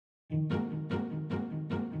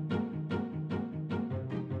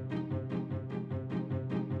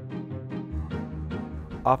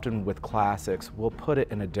often with classics, we'll put it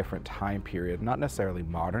in a different time period, not necessarily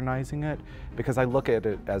modernizing it, because I look at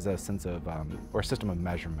it as a sense of, or a system of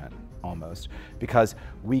measurement almost, because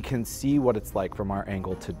we can see what it's like from our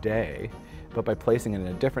angle today, but by placing it in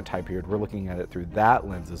a different time period, we're looking at it through that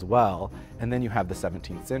lens as well, and then you have the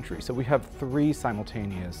 17th century. So we have three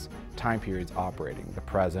simultaneous time periods operating: the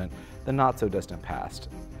present, the not so distant past,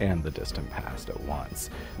 and the distant past at once.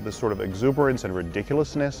 The sort of exuberance and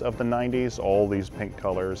ridiculousness of the 90s, all these pink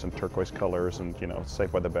colors and turquoise colors and, you know,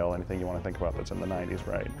 Saved by the Bell, anything you want to think about that's in the 90s,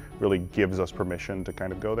 right, really gives us permission to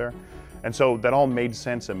kind of go there. And so that all made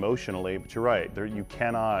sense emotionally, but you're right, you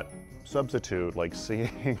cannot substitute like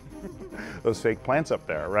seeing those fake plants up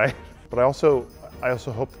there, right? But I also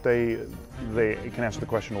hope that they can answer the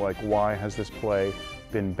question, like, why has this play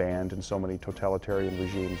been banned in so many totalitarian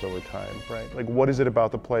regimes over time, right? Like, what is it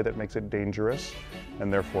about the play that makes it dangerous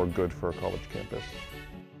and therefore good for a college campus?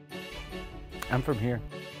 I'm from here.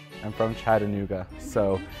 I'm from Chattanooga,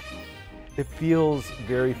 so it feels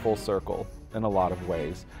very full circle in a lot of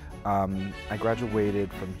ways. I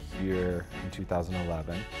graduated from here in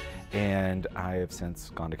 2011, and I have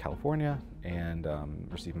since gone to California and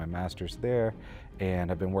received my master's there,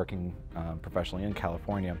 and I've been working professionally in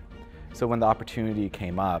California. So when the opportunity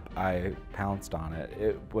came up, I pounced on it.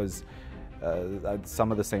 It was,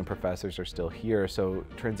 some of the same professors are still here, so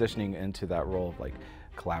transitioning into that role of like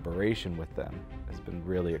collaboration with them has been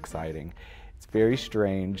really exciting. It's very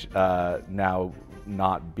strange now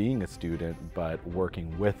not being a student, but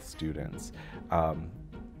working with students.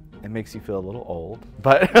 It makes you feel a little old,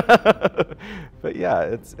 but, but yeah,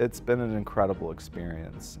 it's been an incredible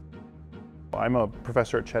experience. I'm a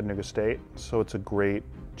professor at Chattanooga State, so it's a great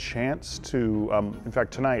chance to, in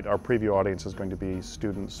fact tonight our preview audience is going to be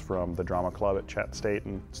students from the drama club at Chat State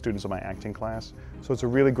and students of my acting class. So it's a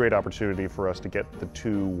really great opportunity for us to get the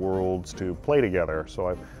two worlds to play together.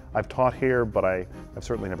 So I've taught here, but I've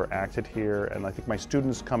certainly never acted here, and I think my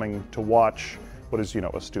students coming to watch what is, you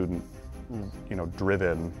know, a student, you know,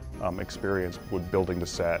 driven experience with building the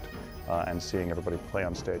set and seeing everybody play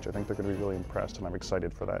on stage, I think they're going to be really impressed, and I'm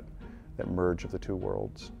excited for that merge of the two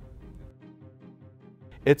worlds.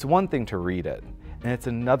 It's one thing to read it, and it's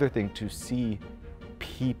another thing to see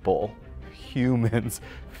people, humans,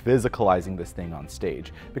 physicalizing this thing on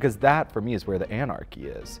stage, because that, for me, is where the anarchy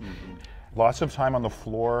is. Mm-hmm. Lots of time on the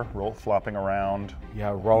floor, flopping around.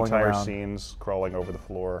 Yeah, rolling entire around. Scenes, crawling over the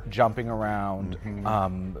floor. Jumping around,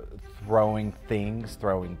 throwing things,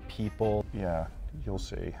 throwing people. Yeah, you'll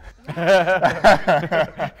see.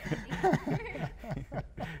 Yeah.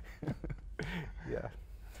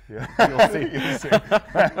 Yeah. You'll see. You'll see.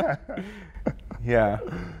 Yeah.